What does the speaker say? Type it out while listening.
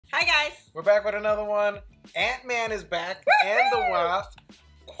Hi guys. We're back with another one. Ant-Man is back and the Wasp.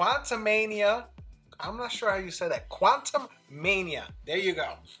 Quantumania. I'm not sure how you say that. Quantumania. There you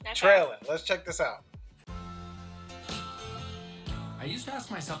go. Okay. Trailer. Let's check this out. I used to ask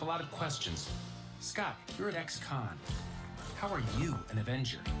myself a lot of questions. Scott, you're an ex-con. How are you an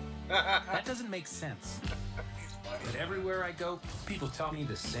Avenger? That doesn't make sense. But everywhere I go, people tell me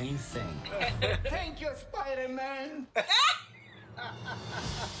the same thing. Thank you, Spider-Man.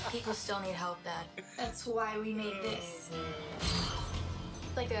 People still need help, Dad. That's why we made this.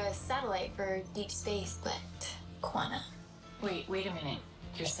 It's like a satellite for deep space, but quanta. Wait a minute.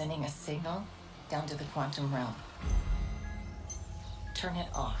 You're sending a signal down to the quantum realm. Turn it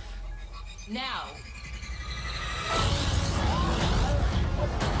off. Now!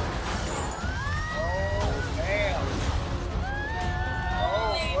 Oh, damn.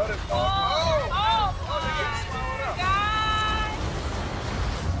 Oh, what is going on?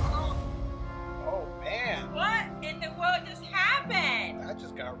 Oh, man. What in the world just happened? That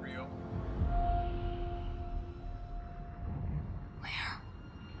just got real. Where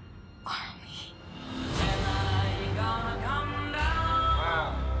are we?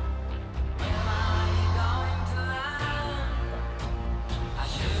 Wow.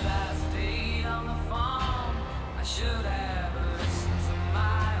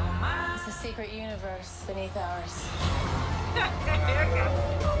 It's a secret universe beneath ours.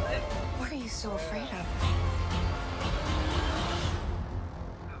 What are you so afraid of?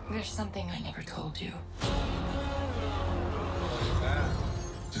 There's something I never told you.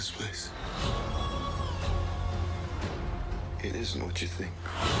 This place. It isn't what you think.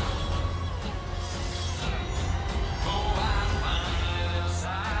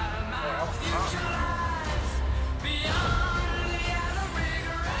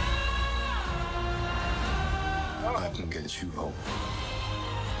 I can get you home.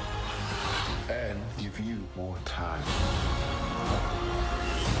 And give you more time.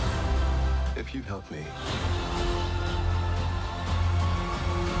 If you help me.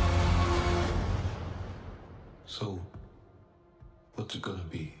 So, what's it gonna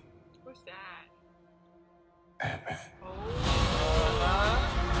be? What's that? Ant-Man.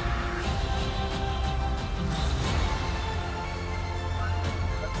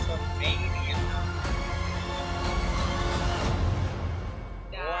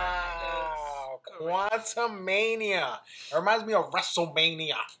 Wow. Quantumania. It reminds me of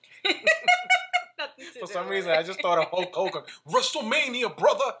WrestleMania. For some reason, I just thought of Hulk Hogan. WrestleMania,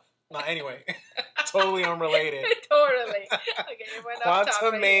 brother. No, anyway. Totally unrelated. Totally. Okay, we're off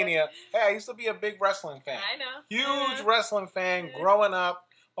topic here. Quantumania. Hey, I used to be a big wrestling fan. I know. Huge wrestling fan growing up.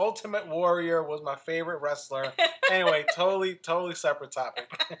 Ultimate Warrior was my favorite wrestler. Anyway, totally separate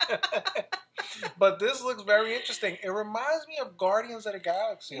topic. But this looks very interesting. It reminds me of Guardians of the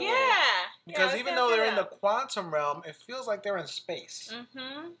Galaxy. Yeah. Because even though they're in the quantum realm, it feels like they're in space.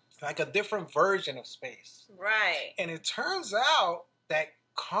 Mm-hmm. Like a different version of space. Right. And it turns out that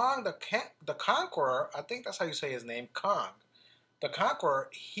Kang, the Conqueror, I think that's how you say his name, Kang. The Conqueror,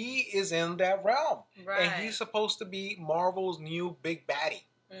 he is in that realm. Right. And he's supposed to be Marvel's new big baddie.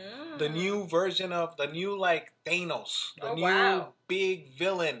 The new version of, the new like Thanos. The new big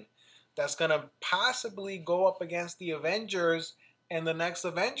villain that's going to possibly go up against the Avengers in the next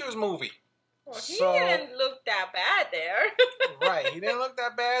Avengers movie. Well, he didn't look that bad there. Right, he didn't look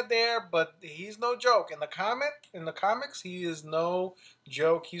that bad there, but he's no joke. In the comics, he is no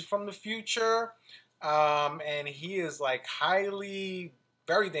joke. He's from the future, and he is like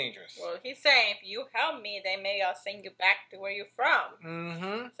very dangerous. Well, he's saying, if you help me, then maybe I'll send you back to where you're from.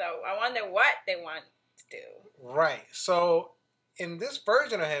 Mm-hmm. So I wonder what they want to do. Right. So in this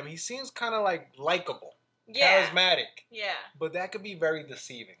version of him, he seems kind of like likable, charismatic. Yeah. But that could be very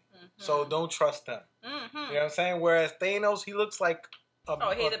deceiving. Mm-hmm. So don't trust him. Mm-hmm. You know what I'm saying? Whereas Thanos, he looks like a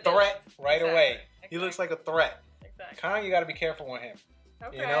threat right away. Exactly. He looks like a threat. Exactly. Kang, you got to be careful with him.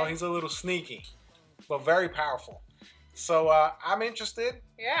 Okay. You know, he's a little sneaky, but very powerful. So I'm interested.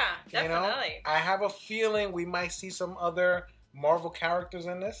 Yeah, definitely. You know, I have a feeling we might see some other Marvel characters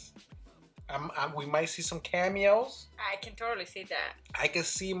in this. We might see some cameos. I can totally see that. I can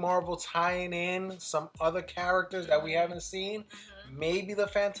see Marvel tying in some other characters that we haven't seen. Mm-hmm. Maybe the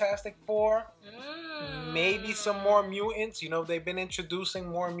Fantastic Four. Maybe some more mutants. You know, they've been introducing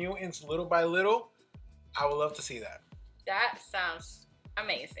more mutants little by little. I would love to see that. That sounds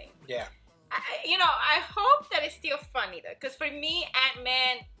amazing. Yeah. I hope that it's still funny though, because for me,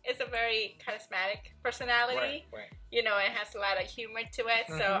 Ant-Man is a very charismatic personality. Right. You know, it has a lot of humor to it.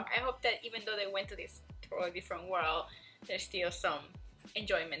 So I hope that even though they went to this totally different world, there's still some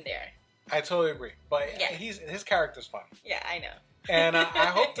enjoyment there. I totally agree. But Yeah. his character's fun. Yeah, I know. And I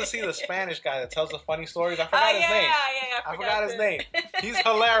hope to see the Spanish guy that tells the funny stories. I forgot his name. I forgot his name. He's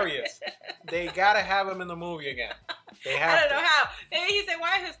hilarious. They gotta have him in the movie again. They have I don't know how. Maybe he's the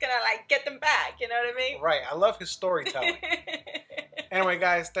one who's gonna like get them back. You know what I mean? Right. I love his storytelling. Anyway,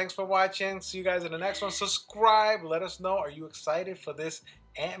 guys, thanks for watching. See you guys in the next one. Subscribe. Let us know. Are you excited for this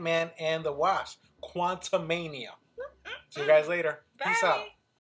Ant-Man and the Wasp Quantumania? See you guys later. Bye. Peace out.